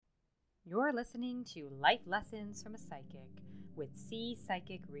You're listening to Life Lessons from a Psychic with C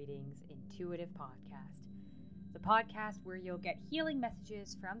Psychic Readings Intuitive Podcast, the podcast where you'll get healing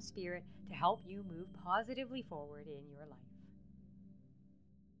messages from Spirit to help you move positively forward in your life.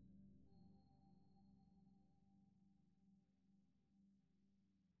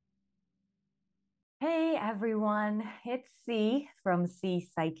 Hey everyone, it's C from C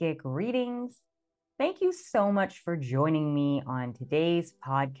Psychic Readings. Thank you so much for joining me on today's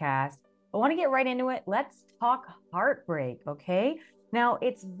podcast. I want to get right into it. Let's talk heartbreak, okay? Now,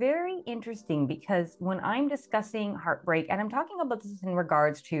 it's very interesting because when I'm discussing heartbreak, and I'm talking about this in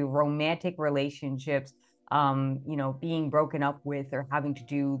regards to romantic relationships, being broken up with or having to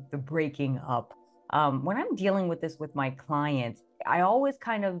do the breaking up. When I'm dealing with this with my clients, I always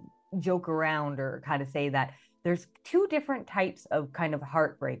kind of joke around or kind of say that there's two different types of kind of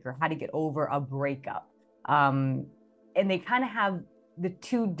heartbreak or how to get over a breakup. And they kind of have the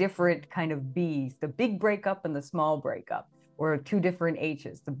two different kind of B's, the big breakup and the small breakup, or two different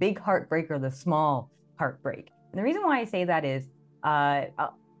H's, the big heartbreak or the small heartbreak. And the reason why I say that is I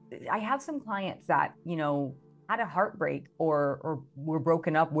have some clients that, had a heartbreak or were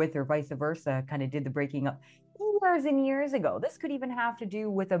broken up with or vice versa, kind of did the breaking up years and years ago. This could even have to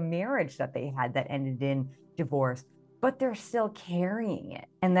do with a marriage that they had that ended in divorce, but they're still carrying it.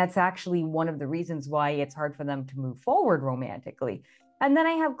 And that's actually one of the reasons why it's hard for them to move forward romantically. And then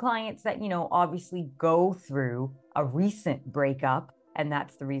I have clients that, obviously go through a recent breakup, and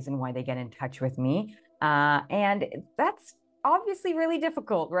that's the reason why they get in touch with me. And that's obviously really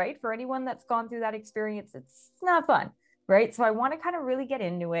difficult, right? For anyone that's gone through that experience, it's not fun, right? So I want to kind of really get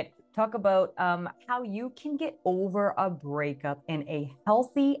into it, talk about how you can get over a breakup in a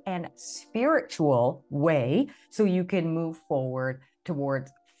healthy and spiritual way so you can move forward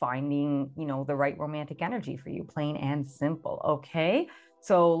towards finding, the right romantic energy for you, plain and simple, okay?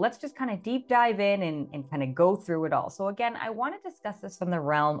 So let's just kind of deep dive in and kind of go through it all. So again, I want to discuss this from the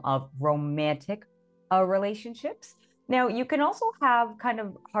realm of romantic relationships. Now, you can also have kind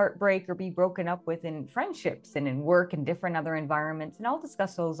of heartbreak or be broken up with in friendships and in work and different other environments. And I'll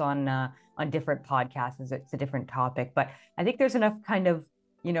discuss those on different podcasts as it's a different topic. But I think there's enough kind of,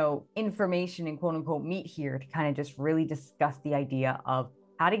 information and quote unquote meat here to kind of just really discuss the idea of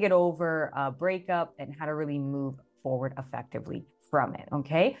how to get over a breakup and how to really move forward effectively from it.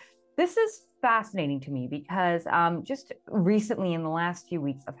 Okay. This is fascinating to me because just recently in the last few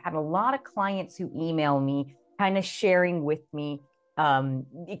weeks, I've had a lot of clients who email me kind of sharing with me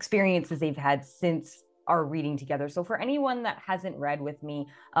experiences they've had since our reading together. So for anyone that hasn't read with me,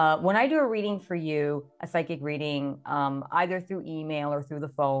 when I do a reading for you, a psychic reading, either through email or through the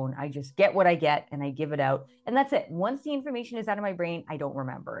phone, I just get what I get and I give it out. And that's it. Once the information is out of my brain, I don't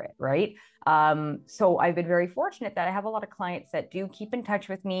remember it, right? So I've been very fortunate that I have a lot of clients that do keep in touch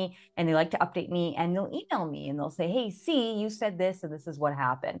with me and they like to update me and they'll email me and they'll say, hey, see, you said this and this is what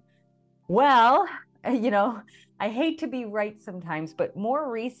happened. Well, I hate to be right sometimes, but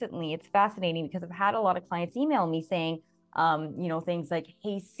more recently, it's fascinating because I've had a lot of clients email me saying, things like,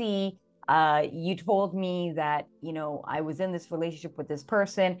 hey, C, you told me that, I was in this relationship with this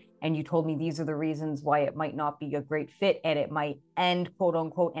person, and you told me these are the reasons why it might not be a great fit and it might end, quote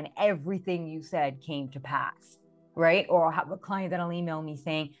unquote, and everything you said came to pass, right? Or I'll have a client that'll email me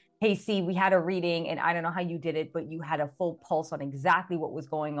saying, hey, see, we had a reading and I don't know how you did it, but you had a full pulse on exactly what was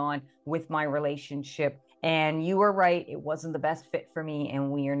going on with my relationship. And you were right. It wasn't the best fit for me.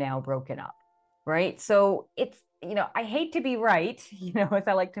 And we are now broken up. Right. So it's, I hate to be right, as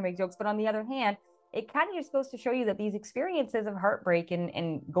I like to make jokes, but on the other hand, it kind of just goes to show you that these experiences of heartbreak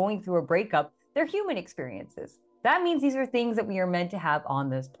and going through a breakup, they're human experiences. That means these are things that we are meant to have on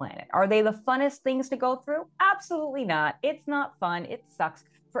this planet. Are they the funnest things to go through? Absolutely not. It's not fun. It sucks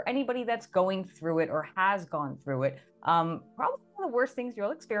for anybody that's going through it or has gone through it. Probably one of the worst things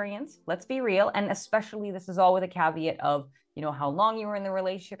you'll experience. Let's be real. And especially this is all with a caveat of, how long you were in the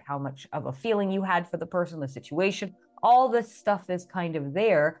relationship, how much of a feeling you had for the person, the situation. All this stuff is kind of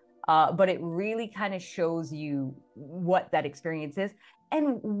there. But it really kind of shows you what that experience is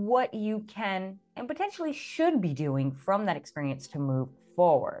and what you can and potentially should be doing from that experience to move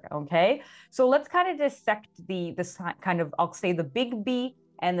forward. Okay. So let's kind of dissect this kind of, I'll say the big B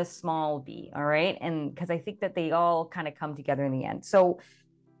and the small b. All right. And because I think that they all kind of come together in the end. So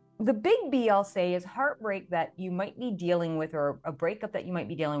the big B, I'll say, is heartbreak that you might be dealing with or a breakup that you might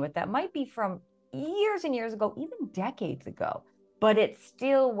be dealing with that might be from years and years ago, even decades ago, but it's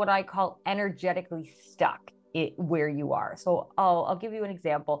still what I call energetically stuck where you are. So I'll give you an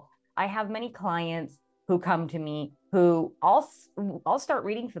example. I have many clients who come to me who I'll start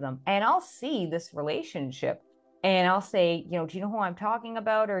reading for them and I'll see this relationship and I'll say, do you know who I'm talking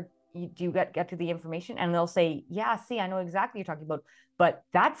about? Or do you get to the information? And they'll say, yeah, see, I know exactly what you're talking about, but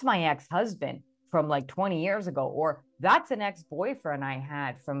that's my ex-husband from like 20 years ago, or that's an ex-boyfriend I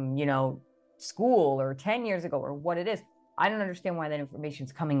had from, school or 10 years ago, or what it is. I don't understand why that information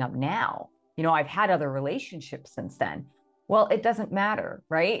is coming up now. I've had other relationships since then. Well, it doesn't matter,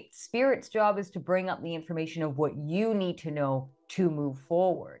 right? Spirit's job is to bring up the information of what you need to know to move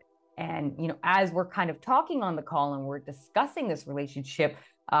forward. And, as we're kind of talking on the call and we're discussing this relationship,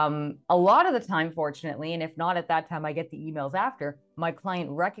 a lot of the time, fortunately, and if not at that time, I get the emails after, my client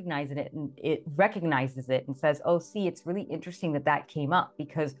recognizes it and says, oh, see, it's really interesting that came up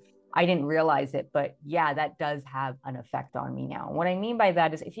because I didn't realize it, but yeah, that does have an effect on me now. What I mean by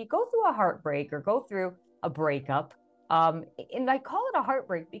that is if you go through a heartbreak or go through a breakup, and I call it a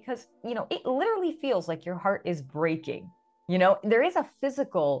heartbreak because, it literally feels like your heart is breaking. There is a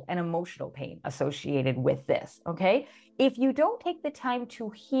physical and emotional pain associated with this. Okay. If you don't take the time to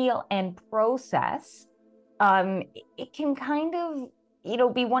heal and process, it can kind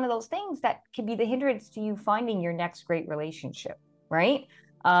of, be one of those things that can be the hindrance to you finding your next great relationship. Right.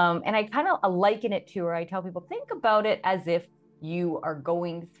 And I kind of liken it to, or I tell people, think about it as if you are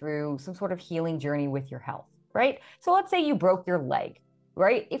going through some sort of healing journey with your health, right? So let's say you broke your leg,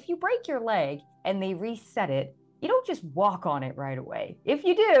 right? If you break your leg and they reset it, you don't just walk on it right away. If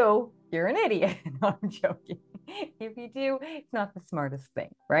you do, you're an idiot. No, I'm joking. If you do, it's not the smartest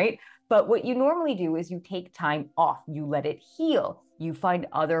thing, right? But what you normally do is you take time off, you let it heal. You find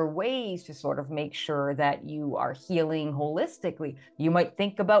other ways to sort of make sure that you are healing holistically. You might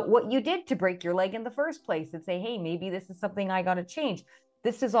think about what you did to break your leg in the first place and say, hey, maybe this is something I got to change.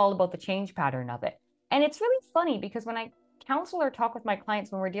 This is all about the change pattern of it. And it's really funny because when I counsel or talk with my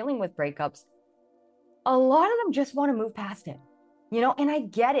clients when we're dealing with breakups, a lot of them just want to move past it, and I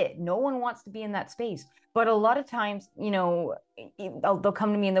get it. No one wants to be in that space. But a lot of times, they'll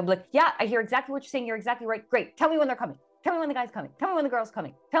come to me and they'll be like, yeah, I hear exactly what you're saying. You're exactly right. Great. Tell me when they're coming. Tell me when the guy's coming. Tell me when the girl's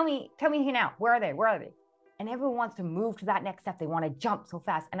coming. Tell me now. Where are they? Where are they? And everyone wants to move to that next step. They want to jump so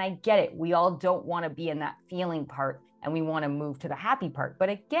fast. And I get it. We all don't want to be in that feeling part and we want to move to the happy part. But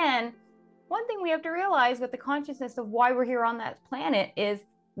again, one thing we have to realize with the consciousness of why we're here on that planet is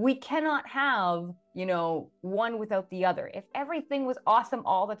we cannot have, one without the other. If everything was awesome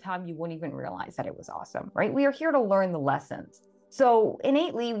all the time, you wouldn't even realize that it was awesome, right? We are here to learn the lessons. So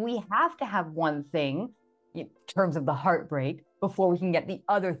innately, we have to have one thing in terms of the heartbreak before we can get the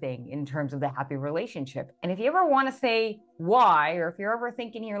other thing in terms of the happy relationship. And if you ever want to say why, or if you're ever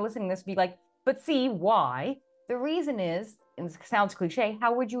thinking here listening to this, be like, but see, why? The reason is, and it sounds cliche,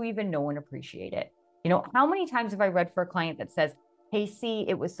 how would you even know and appreciate it? How many times have I read for a client that says, hey, see,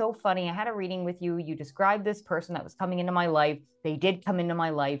 it was so funny. I had a reading with you. You described this person that was coming into my life. They did come into my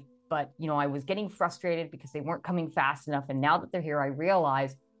life, but, I was getting frustrated because they weren't coming fast enough. And now that they're here, I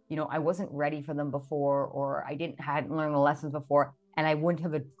realized, I wasn't ready for them before, or I hadn't learned the lessons before, and I wouldn't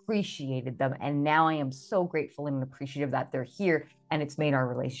have appreciated them. And now I am so grateful and appreciative that they're here. And it's made our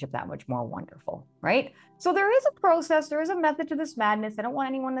relationship that much more wonderful, right? So there is a process. There is a method to this madness. I don't want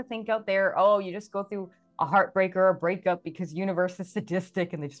anyone to think out there, oh, you just go through a heartbreak or a breakup because the universe is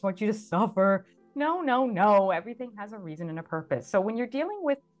sadistic and they just want you to suffer. No. Everything has a reason and a purpose. So when you're dealing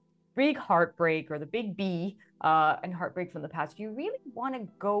with big heartbreak or the big B and heartbreak from the past, you really want to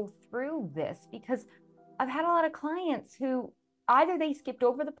go through this because I've had a lot of clients who either they skipped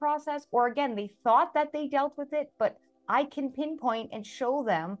over the process or again, they thought that they dealt with it, but I can pinpoint and show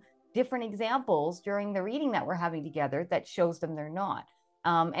them different examples during the reading that we're having together that shows them they're not.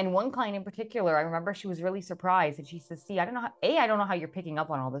 And one client in particular, I remember she was really surprised and she says, see, I don't know how you're picking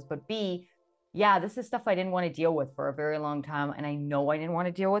up on all this, but B, yeah, this is stuff I didn't want to deal with for a very long time. And I know I didn't want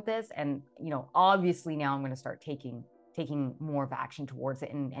to deal with this. And, obviously now I'm going to start taking more of action towards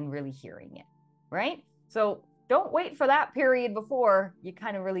it and really hearing it. Right. So don't wait for that period before you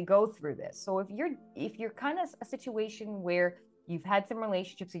kind of really go through this. So if you're kind of a situation where you've had some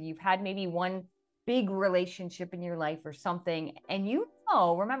relationships or you've had maybe one big relationship in your life or something, and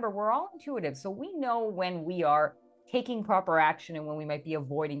remember, we're all intuitive. So we know when we are taking proper action and when we might be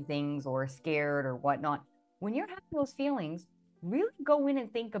avoiding things or scared or whatnot. When you're having those feelings, really go in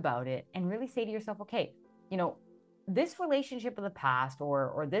and think about it and really say to yourself, okay, this relationship of the past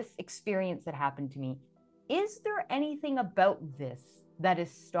or this experience that happened to me, is there anything about this that is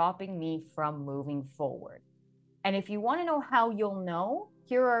stopping me from moving forward? And if you want to know how you'll know,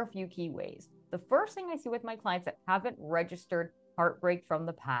 here are a few key ways. The first thing I see with my clients that haven't registered heartbreak from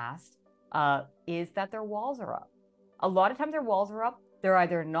the past is that their walls are up. A lot of times their walls are up. They're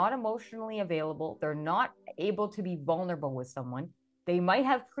either not emotionally available. They're not able to be vulnerable with someone. They might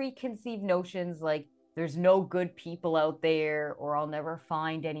have preconceived notions like, there's no good people out there, or I'll never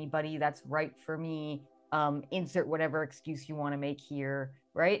find anybody that's right for me. Insert whatever excuse you want to make here,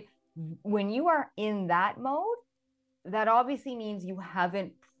 right? When you are in that mode, that obviously means you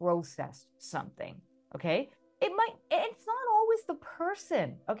haven't processed something. Okay. It's not always the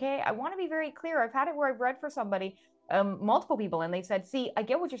person. Okay. I want to be very clear. I've had it where I've read for somebody, multiple people, and they said, see, I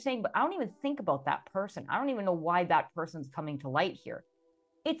get what you're saying, but I don't even think about that person. I don't even know why that person's coming to light here.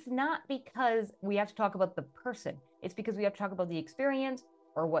 It's not because we have to talk about the person. It's because we have to talk about the experience,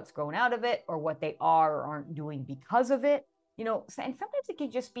 or what's grown out of it, or what they are or aren't doing because of it. And sometimes it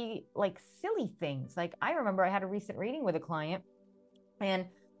can just be like silly things. Like, I remember I had a recent reading with a client, and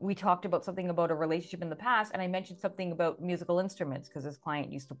we talked about something about a relationship in the past, and I mentioned something about musical instruments because this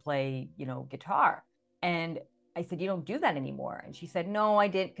client used to play, guitar. And I said, you don't do that anymore. And she said, no, I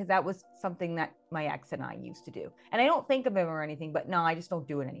didn't, because that was something that my ex and I used to do. And I don't think of him or anything, but no, I just don't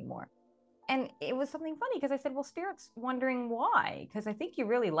do it anymore. And it was something funny because I said, well, Spirit's wondering why, because I think you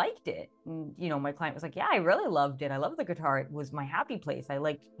really liked it. And, my client was like, yeah, I really loved it. I love the guitar. It was my happy place. I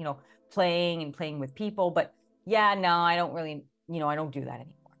liked, playing with people. But yeah, no, I don't really, I don't do that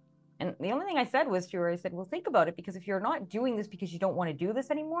anymore. And the only thing I said was to her, I said, well, think about it, because if you're not doing this because you don't want to do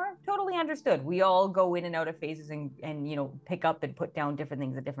this anymore, totally understood. We all go in and out of phases and pick up and put down different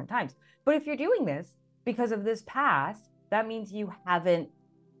things at different times. But if you're doing this because of this past, that means you haven't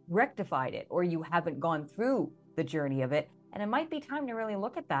rectified it, or you haven't gone through the journey of it. And it might be time to really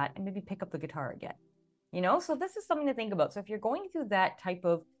look at that and maybe pick up the guitar again. So this is something to think about. So if you're going through that type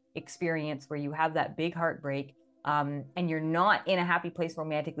of experience where you have that big heartbreak, and you're not in a happy place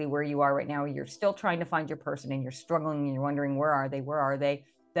romantically where you are right now, you're still trying to find your person and you're struggling and you're wondering, where are they?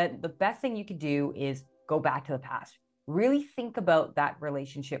 That the best thing you could do is go back to the past. Really think about that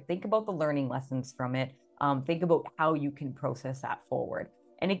relationship. Think about the learning lessons from it. Think about how you can process that forward.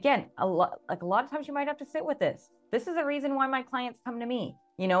 And again, a lot of times you might have to sit with this. This is a reason why my clients come to me.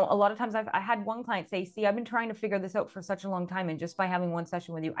 A lot of times I had one client say, see, I've been trying to figure this out for such a long time. And just by having one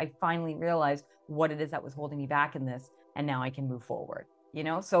session with you, I finally realized what it is that was holding me back in this. And now I can move forward,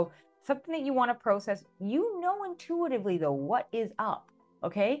 So something that you want to process, intuitively though, what is up.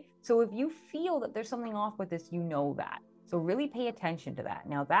 Okay. So if you feel that there's something off with this, that. So really pay attention to that.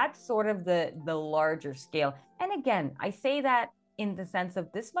 Now that's sort of the larger scale. And again, I say that in the sense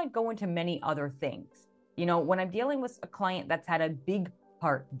of this might go into many other things. When I'm dealing with a client that's had a big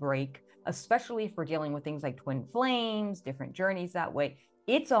heartbreak, especially if we're dealing with things like twin flames, different journeys that way,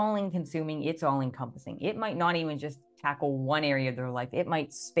 it's all consuming, it's all encompassing. It might not even just tackle one area of their life. It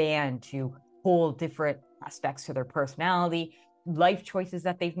might span to whole different aspects to their personality, life choices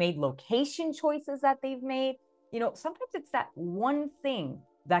that they've made, location choices that they've made. Sometimes it's that one thing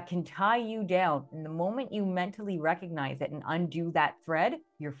that can tie you down. And the moment you mentally recognize it and undo that thread,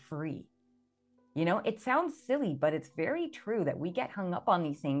 you're free. It sounds silly, but it's very true that we get hung up on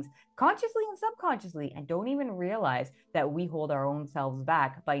these things consciously and subconsciously and don't even realize that we hold our own selves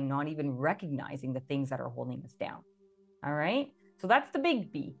back by not even recognizing the things that are holding us down. All right. So that's the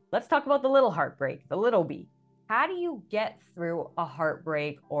big B. Let's talk about the little heartbreak, the little B. How do you get through a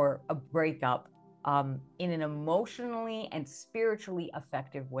heartbreak or a breakup in an emotionally and spiritually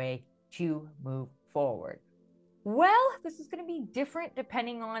effective way to move forward? Well, this is going to be different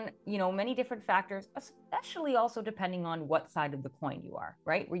depending on, many different factors, especially also depending on what side of the coin you are,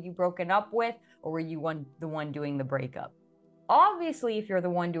 right? Were you broken up with, or were you the one doing the breakup? Obviously, if you're the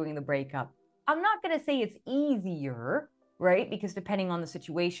one doing the breakup, I'm not going to say it's easier, right? Because depending on the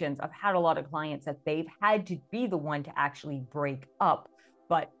situations, I've had a lot of clients that they've had to be the one to actually break up,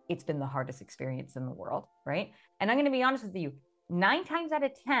 but it's been the hardest experience in the world, right? And I'm going to be honest with you, 9 times out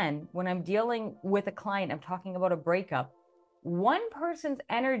of 10, when I'm dealing with a client, I'm talking about a breakup, one person's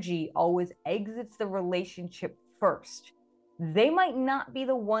energy always exits the relationship first. They might not be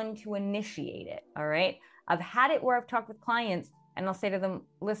the one to initiate it, all right? I've had it where I've talked with clients and I'll say to them,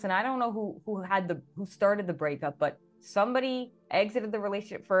 listen, I don't know who started the breakup, but somebody exited the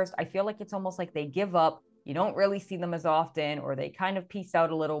relationship first. I feel like it's almost like they give up. You don't really see them as often, or they kind of peace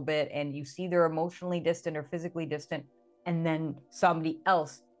out a little bit and you see they're emotionally distant or physically distant. And then somebody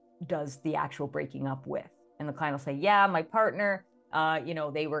else does the actual breaking up with. And the client will say, yeah, my partner,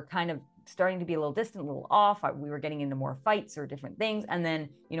 they were kind of starting to be a little distant, a little off. We were getting into more fights or different things. And then,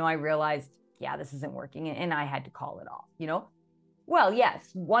 I realized, yeah, this isn't working. And I had to call it off, Well, yes,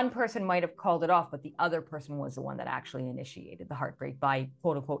 one person might have called it off, but the other person was the one that actually initiated the heartbreak by,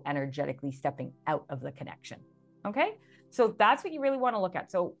 quote unquote, energetically stepping out of the connection. Okay. So that's what you really want to look at.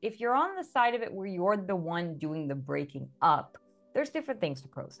 So if you're on the side of it where you're the one doing the breaking up, there's different things to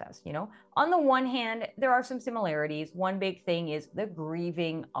process, you know. On the one hand, there are some similarities. One big thing is the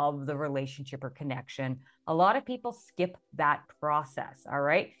grieving of the relationship or connection. A lot of people skip that process, all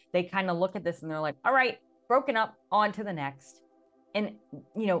right? They kind of look at this and they're like, all right, broken up, on to the next. And,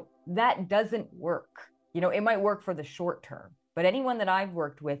 you know, that doesn't work. You know, it might work for the short term, but anyone that I've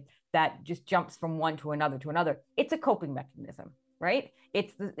worked with that just jumps from one to another, it's a coping mechanism, right?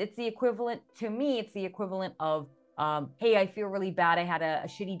 It's the equivalent, to me, it's the equivalent of, hey, I feel really bad. I had a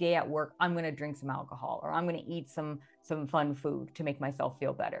shitty day at work. I'm going to drink some alcohol, or I'm going to eat some fun food to make myself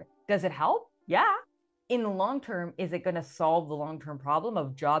feel better. Does it help? Yeah. In the long term, is it going to solve the long-term problem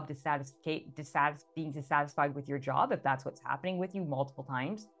of being dissatisfied with your job if that's what's happening with you multiple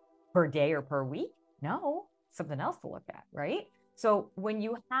times per day or per week? No, something else to look at, right? So when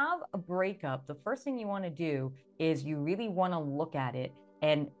you have a breakup, the first thing you want to do is you really want to look at it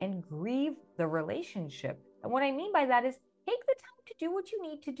and grieve the relationship. And what I mean by that is take the time to do what you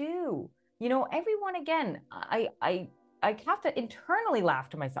need to do. You know, everyone, again, I have to internally laugh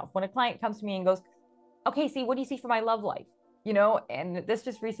to myself when a client comes to me and goes, okay, see, what do you see for my love life? You know, and this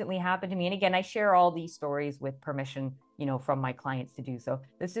just recently happened to me. And again, I share all these stories with permission, you know, from my clients to do so.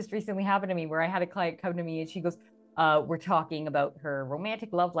 This just recently happened to me where I had a client come to me and she goes, we're talking about her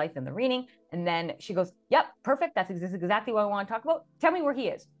romantic love life in the reading. And then she goes, yep, perfect. That's exactly what I want to talk about. Tell me where he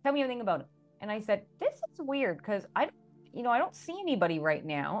is. Tell me everything about him. And I said, this is weird because I don't see anybody right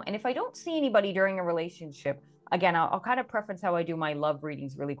now. And if I don't see anybody during a relationship, again, I'll kind of preference how I do my love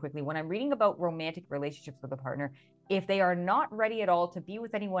readings really quickly. When I'm reading about romantic relationships with a partner, if they are not ready at all to be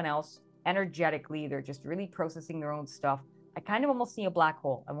with anyone else energetically, they're just really processing their own stuff, I kind of almost see a black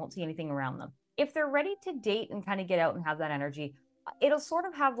hole. I won't see anything around them. If they're ready to date and kind of get out and have that energy, it'll sort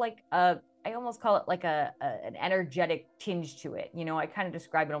of have like I almost call it like an energetic tinge to it. You know, I kind of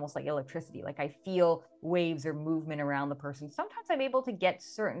describe it almost like electricity. Like I feel waves or movement around the person. Sometimes I'm able to get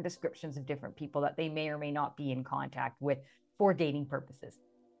certain descriptions of different people that they may or may not be in contact with for dating purposes.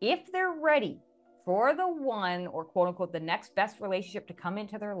 If they're ready for the one, or quote unquote, the next best relationship to come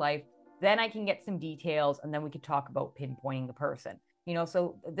into their life, then I can get some details and then we could talk about pinpointing the person. You know,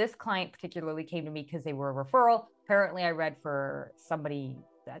 so this client particularly came to me because they were a referral. Apparently I read for somebody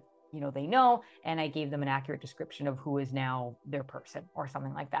that, you know, they know, and I gave them an accurate description of who is now their person or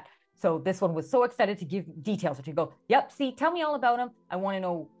something like that. So this one was so excited to give details, to go, yep, see, tell me all about him. I want to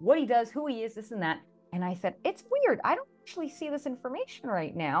know what he does, who he is, this and that. And I said, it's weird. I don't actually see this information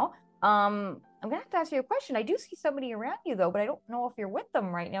right now. I'm going to have to ask you a question. I do see somebody around you though, but I don't know if you're with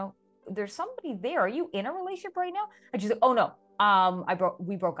them right now. There's somebody there. Are you in a relationship right now? And she's like, oh no,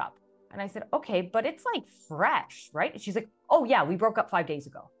 we broke up. And I said, okay, but it's like fresh, right? And she's like, oh yeah, we broke up 5 days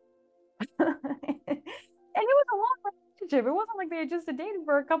ago. And it was a long relationship. It wasn't like they had just dated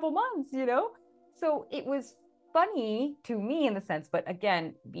for a couple months, you know? So it was funny to me in the sense, but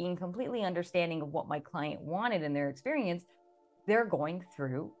again, being completely understanding of what my client wanted in their experience, they're going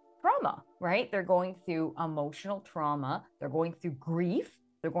through trauma, right? They're going through emotional trauma. They're going through grief.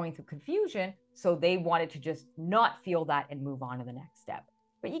 They're going through confusion. So they wanted to just not feel that and move on to the next step.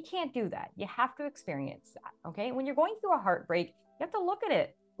 But you can't do that. You have to experience that, okay? When you're going through a heartbreak, you have to look at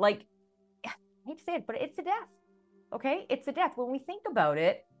it like, I hate to say it, but it's a death, okay? It's a death. When we think about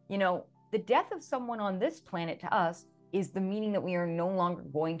it, you know, the death of someone on this planet to us is the meaning that we are no longer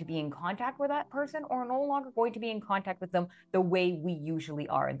going to be in contact with that person, or no longer going to be in contact with them the way we usually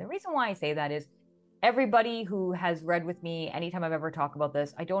are. And the reason why I say that is, everybody who has read with me, anytime I've ever talked about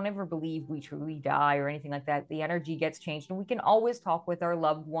this, I don't ever believe we truly die or anything like that. The energy gets changed, and we can always talk with our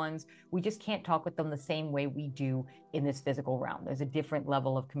loved ones. We just can't talk with them the same way we do in this physical realm. There's a different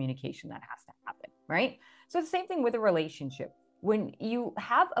level of communication that has to happen, right? So it's the same thing with a relationship. When you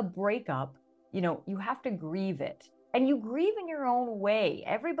have a breakup, you know, you have to grieve it. And you grieve in your own way.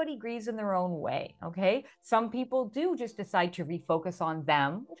 Everybody grieves in their own way, okay? Some people do just decide to refocus on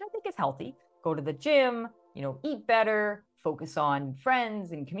them, which I think is healthy. Go to the gym, you know, eat better, focus on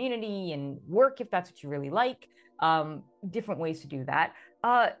friends and community and work if that's what you really like. Different ways to do that.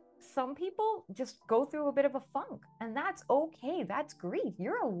 Some people just go through a bit of a funk, and that's okay. That's grief.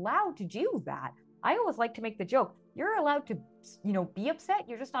 You're allowed to do that. I always like to make the joke, you're allowed to, you know, be upset.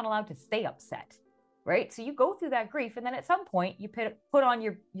 You're just not allowed to stay upset, right? So you go through that grief, and then at some point you put on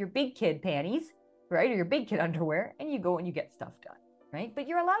your big kid panties, right? Or your big kid underwear, and you go and you get stuff done. Right? But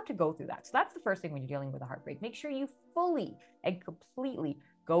you're allowed to go through that. So that's the first thing when you're dealing with a heartbreak. Make sure you fully and completely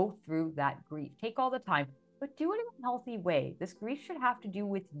go through that grief. Take all the time, but do it in a healthy way. This grief should have to do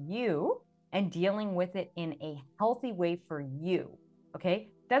with you and dealing with it in a healthy way for you. Okay?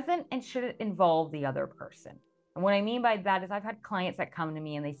 Doesn't and shouldn't involve the other person. And what I mean by that is I've had clients that come to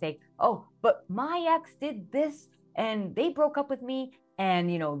me and they say, oh, but my ex did this and they broke up with me, and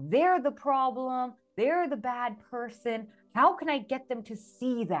they're the problem, they're the bad person. How can I get them to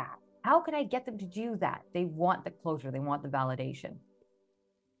see that? How can I get them to do that? They want the closure, they want the validation.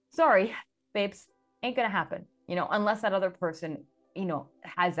 Sorry, babes, ain't gonna happen, unless that other person,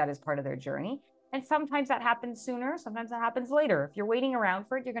 has that as part of their journey. And sometimes that happens sooner, sometimes that happens later. If you're waiting around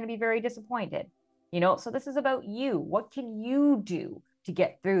for it, you're going to be very disappointed. So this is about you. What can you do to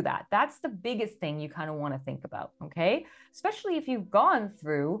get through that? That's the biggest thing you kind of want to think about, okay? Especially if you've gone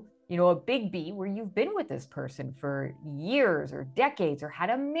through, a big B where you've been with this person for years or decades, or had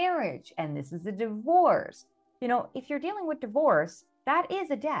a marriage and this is a divorce. If you're dealing with divorce, that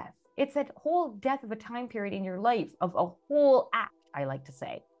is a death. It's a whole death of a time period in your life, of a whole act, I like to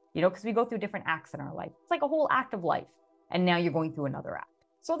say, because we go through different acts in our life. It's like a whole act of life. And now you're going through another act.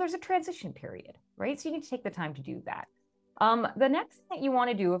 So there's a transition period, right? So you need to take the time to do that. The next thing that you want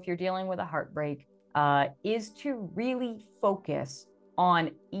to do if you're dealing with a heartbreak is to really focus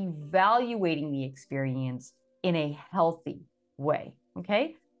on evaluating the experience in a healthy way,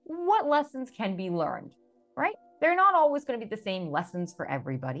 okay? What lessons can be learned, right? They're not always going to be the same lessons for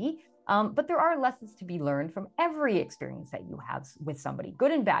everybody, but there are lessons to be learned from every experience that you have with somebody,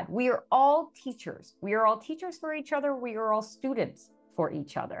 good and bad. We are all teachers. We are all teachers for each other. We are all students for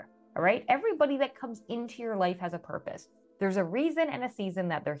each other, all right? Everybody that comes into your life has a purpose. There's a reason and a season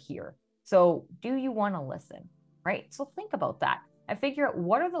that they're here. So do you want to listen, right? So think about that and figure out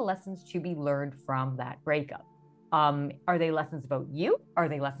what are the lessons to be learned from that breakup. Are they lessons about you? Are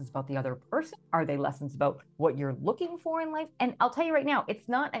they lessons about the other person? Are they lessons about what you're looking for in life? And I'll tell you right now, it's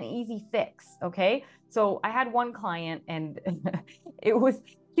not an easy fix, okay? So I had one client, and it was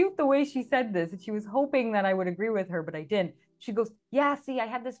cute the way she said this. And she was hoping that I would agree with her, but I didn't. She goes, yeah, see, I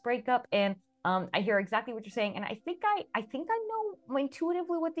had this breakup, and I hear exactly what you're saying. And I think I know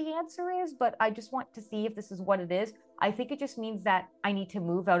intuitively what the answer is, but I just want to see if this is what it is. I think it just means that I need to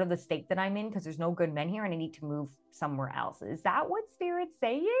move out of the state that I'm in because there's no good men here, and I need to move somewhere else. Is that what Spirit's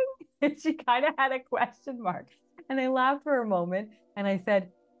saying? And she kind of had a question mark. And I laughed for a moment and I said,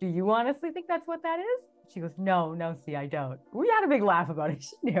 do you honestly think that's what that is? She goes, no, see, I don't. We had a big laugh about it.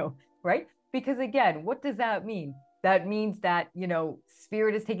 She knew, right? Because again, what does that mean? That means that,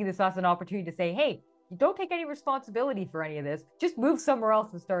 Spirit is taking this as an opportunity to say, hey, you don't take any responsibility for any of this. Just move somewhere else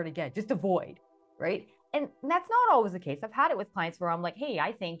and start again. Just avoid, right? And that's not always the case. I've had it with clients where I'm like, hey,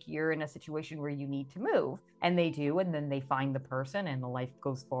 I think you're in a situation where you need to move. And they do. And then they find the person and the life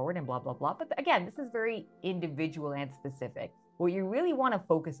goes forward and blah, blah, blah. But again, this is very individual and specific. What you really want to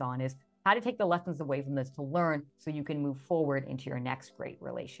focus on is how to take the lessons away from this to learn so you can move forward into your next great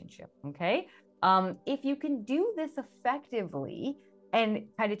relationship. Okay. If you can do this effectively and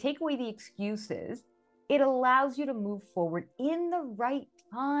kind of take away the excuses, it allows you to move forward in the right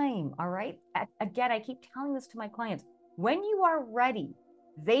time. All right. Again, I keep telling this to my clients. When you are ready,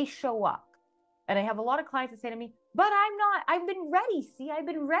 they show up. And I have a lot of clients that say to me, but I'm not, I've been ready. See, I've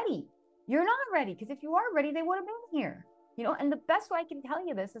been ready. You're not ready, because if you are ready, they would have been here. And the best way I can tell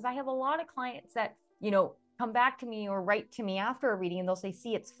you this is I have a lot of clients that, come back to me or write to me after a reading and they'll say,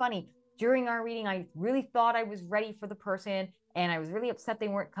 see, it's funny. During our reading, I really thought I was ready for the person, and I was really upset they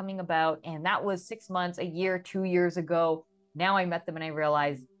weren't coming about. And that was 6 months, a year, 2 years ago. Now I met them and I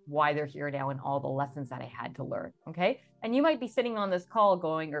realized why they're here now and all the lessons that I had to learn. Okay. And you might be sitting on this call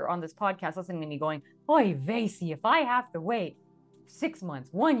going, or on this podcast listening to me going, oy vey, if I have to wait 6 months,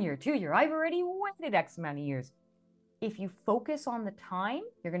 1 year, 2 years, I've already waited X amount of years. If you focus on the time,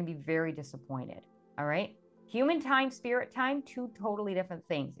 you're going to be very disappointed. All right. Human time, spirit time, two totally different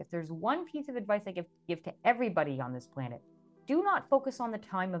things. If there's one piece of advice I give to everybody on this planet, do not focus on the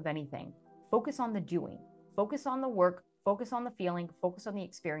time of anything. Focus on the doing. Focus on the work. Focus on the feeling. Focus on the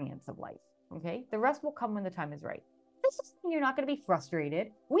experience of life. Okay? The rest will come when the time is right. This is you're not going to be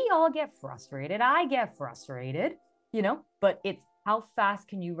frustrated. We all get frustrated. I get frustrated, but it's how fast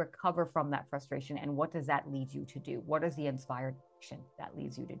can you recover from that frustration, and what does that lead you to do? What is the inspired action that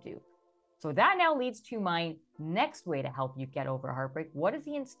leads you to do? So that now leads to my next way to help you get over heartbreak. What is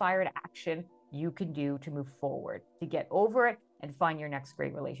the inspired action you can do to move forward, to get over it and find your next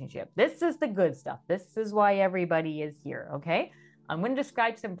great relationship? This is the good stuff. This is why everybody is here, okay? I'm going to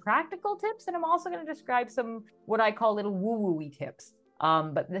describe some practical tips, and I'm also going to describe some what I call little woo-woo-y tips.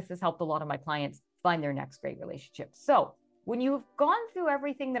 But this has helped a lot of my clients find their next great relationship. So when you've gone through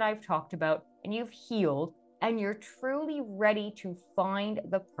everything that I've talked about and you've healed and you're truly ready to find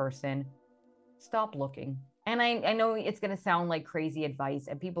the person, stop looking. And I know it's going to sound like crazy advice,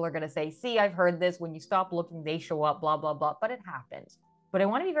 and people are going to say, see, I've heard this. When you stop looking, they show up, blah, blah, blah. But it happens. But I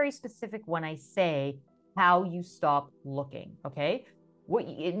want to be very specific when I say how you stop looking, okay? What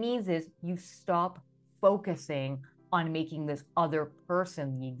it means is you stop focusing on making this other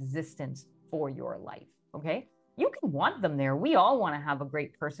person the existence for your life. Okay. You can want them there. We all want to have a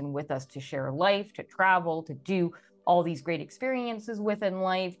great person with us to share life, to travel, to do all these great experiences within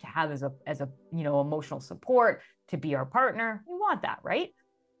life, to have as a emotional support, to be our partner. We want that, right?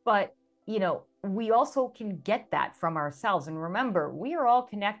 But we also can get that from ourselves. And remember, we are all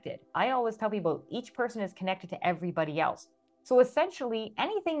connected. I always tell people each person is connected to everybody else. So essentially,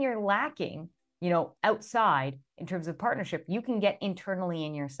 anything you're lacking, outside in terms of partnership, you can get internally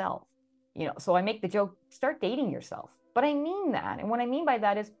in yourself. So I make the joke, start dating yourself. But I mean that. And what I mean by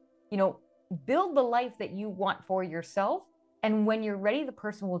that is, build the life that you want for yourself. And when you're ready, the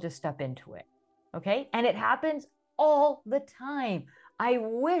person will just step into it. Okay. And it happens all the time. I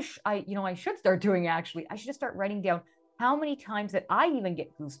wish I should start doing actually. I should just start writing down how many times that I even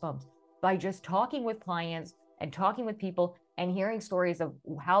get goosebumps by just talking with clients and talking with people and hearing stories of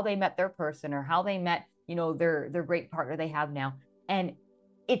how they met their person or how they met, their great partner they have now. And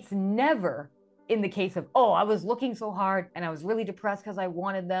it's never in the case of, oh, I was looking so hard and I was really depressed because I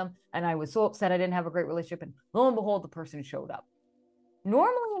wanted them and I was so upset I didn't have a great relationship, and lo and behold, the person showed up.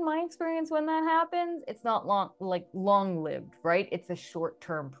 Normally, in my experience, when that happens, it's not long-lived, right? It's a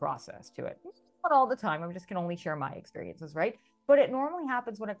short-term process to it. Not all the time. I just can only share my experiences, right? But it normally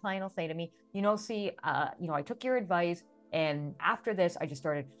happens when a client will say to me, I took your advice, and after this, I just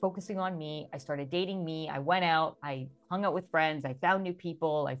started focusing on me. I started dating me. I went out. I hung out with friends. I found new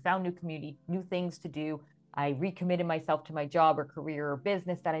people. I found new community, new things to do. I recommitted myself to my job or career or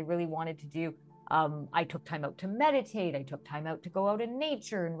business that I really wanted to do. I took time out to meditate. I took time out to go out in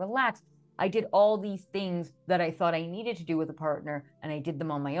nature and relax. I did all these things that I thought I needed to do with a partner, and I did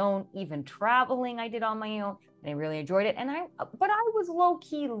them on my own. Even traveling, I did on my own, and I really enjoyed it. But I was low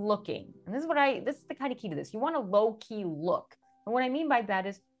key looking, and this is the kind of key to this. You want to low key look, and what I mean by that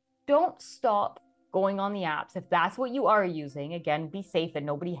is, don't stop going on the apps if that's what you are using. Again, be safe, and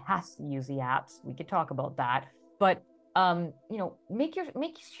nobody has to use the apps. We could talk about that, but make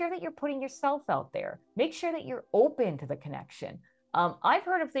sure that you're putting yourself out there. Make sure that you're open to the connection. I've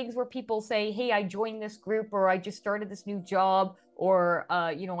heard of things where people say, hey, I joined this group, or I just started this new job, or,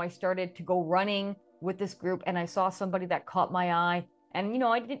 I started to go running with this group and I saw somebody that caught my eye. And,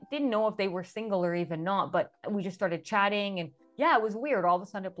 I didn't know if they were single or even not, but we just started chatting, and yeah, it was weird. All of a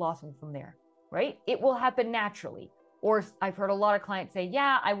sudden it blossomed from there, right? It will happen naturally. Or I've heard a lot of clients say,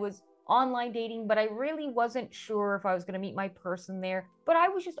 yeah, I was online dating, but I really wasn't sure if I was going to meet my person there, but I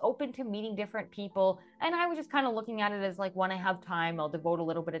was just open to meeting different people. And I was just kind of looking at it as like, when I have time, I'll devote a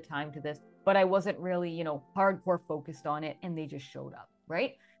little bit of time to this, but I wasn't really, hardcore focused on it. And they just showed up,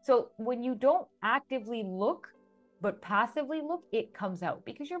 right? So when you don't actively look, but passively look, it comes out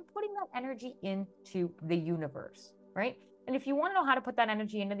because you're putting that energy into the universe, right? And if you want to know how to put that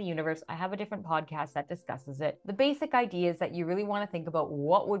energy into the universe, I have a different podcast that discusses it. The basic idea is that you really want to think about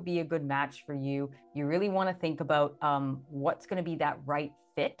what would be a good match for you. You really want to think about what's going to be that right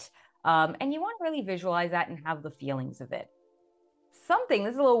fit. And you want to really visualize that and have the feelings of it. This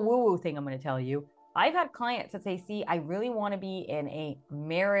is a little woo-woo thing I'm going to tell you. I've had clients that say, see, I really want to be in a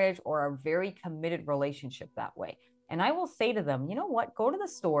marriage or a very committed relationship that way. And I will say to them, you know what? Go to the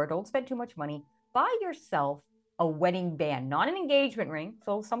store. Don't spend too much money. Buy yourself a wedding band, not an engagement ring.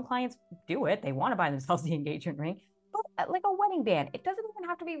 So some clients do it. They want to buy themselves the engagement ring, but like a wedding band. It doesn't even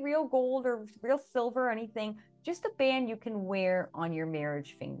have to be real gold or real silver or anything. Just a band you can wear on your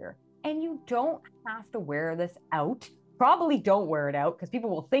marriage finger. And you don't have to wear this out. Probably don't wear it out because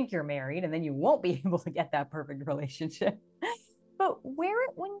people will think you're married and then you won't be able to get that perfect relationship. But wear it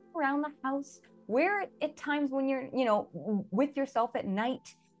when you're around the house. Wear it at times when you're, with yourself at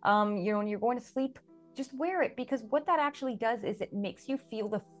night, when you're going to sleep. Just wear it, because what that actually does is it makes you feel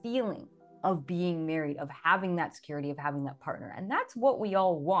the feeling of being married, of having that security, of having that partner. And that's what we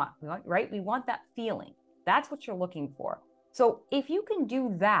all want, right? We want that feeling. That's what you're looking for. So if you can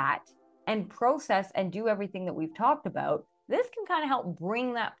do that and process and do everything that we've talked about, this can kind of help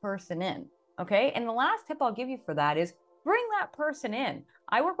bring that person in. Okay. And the last tip I'll give you for that is bring that person in.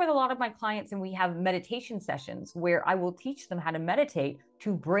 I work with a lot of my clients and we have meditation sessions where I will teach them how to meditate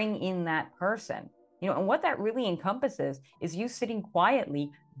to bring in that person. And what that really encompasses is you sitting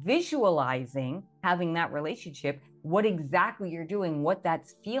quietly, visualizing having that relationship, what exactly you're doing, what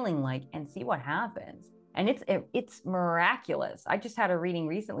that's feeling like, and see what happens. And it's miraculous. I just had a reading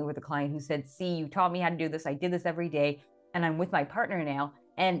recently with a client who said, see, you taught me how to do this. I did this every day, and I'm with my partner now.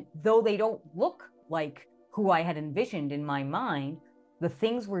 And though they don't look like who I had envisioned in my mind, the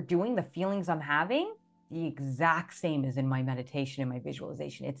things we're doing, the feelings I'm having, the exact same as in my meditation and my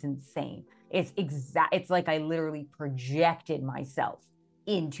visualization. It's insane. It's like I literally projected myself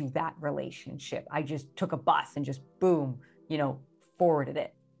into that relationship. I just took a bus and just boom, forwarded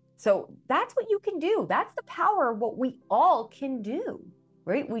it. So that's what you can do. That's the power of what we all can do,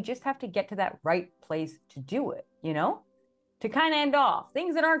 right? We just have to get to that right place to do it, To kind of end off,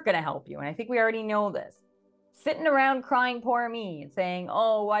 things that aren't going to help you. And I think we already know this. Sitting around crying, poor me, and saying,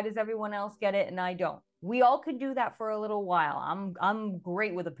 oh, why does everyone else get it and I don't? We all could do that for a little while. I'm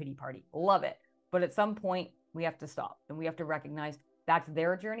great with a pity party. Love it. But at some point, we have to stop and we have to recognize that's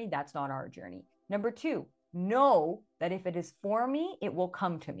their journey. That's not our journey. Number 2, know that if it is for me, it will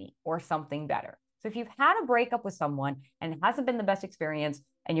come to me or something better. So if you've had a breakup with someone and it hasn't been the best experience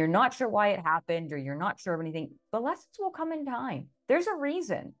and you're not sure why it happened or you're not sure of anything, the lessons will come in time. There's a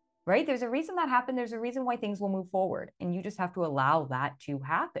reason, right? There's a reason that happened. There's a reason why things will move forward. And you just have to allow that to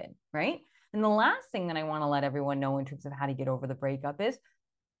happen, right? And the last thing that I want to let everyone know in terms of how to get over the breakup is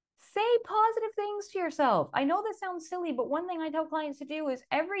say positive things to yourself. I know this sounds silly, but one thing I tell clients to do is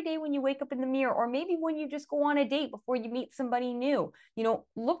every day when you wake up in the mirror, or maybe when you just go on a date before you meet somebody new,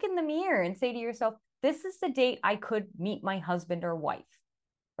 look in the mirror and say to yourself, this is the date I could meet my husband or wife,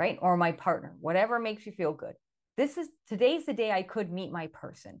 right? Or my partner, whatever makes you feel good. Today's the day I could meet my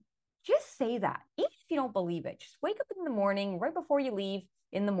person. Just say that. Even if you don't believe it, just wake up in the morning, right before you leave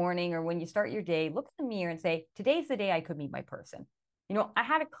in the morning, or when you start your day, look in the mirror and say, today's the day I could meet my person. I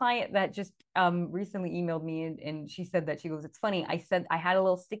had a client that just recently emailed me and she said that, she goes, it's funny. I said, I had a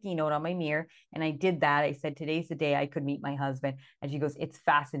little sticky note on my mirror and I did that. I said, today's the day I could meet my husband. And she goes, it's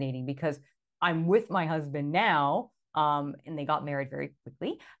fascinating because I'm with my husband now. And they got married very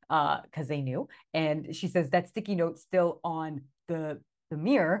quickly because they knew. And she says that sticky note's still on the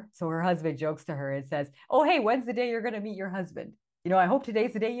mirror. So her husband jokes to her and says, oh, hey, when's the day you're going to meet your husband? I hope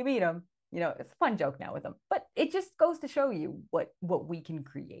today's the day you meet him. It's a fun joke now with them, but it just goes to show you what we can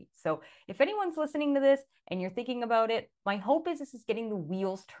create. So if anyone's listening to this and you're thinking about it, my hope is this is getting the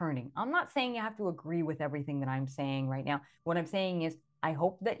wheels turning. I'm not saying you have to agree with everything that I'm saying right now. What I'm saying is I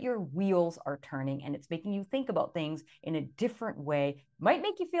hope that your wheels are turning and it's making you think about things in a different way. Might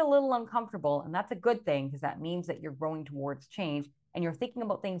make you feel a little uncomfortable, and that's a good thing because that means that you're growing towards change and you're thinking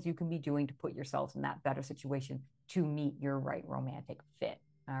about things you can be doing to put yourselves in that better situation to meet your right romantic fit.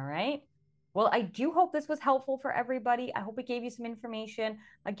 All right. Well, I do hope this was helpful for everybody. I hope it gave you some information.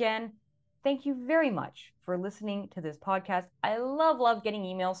 Again, thank you very much for listening to this podcast. I love getting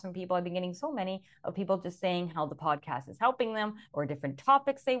emails from people. I've been getting so many of people just saying how the podcast is helping them or different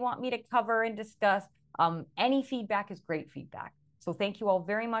topics they want me to cover and discuss. Any feedback is great feedback. So thank you all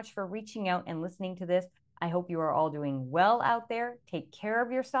very much for reaching out and listening to this. I hope you are all doing well out there. Take care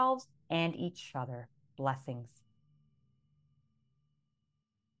of yourselves and each other. Blessings.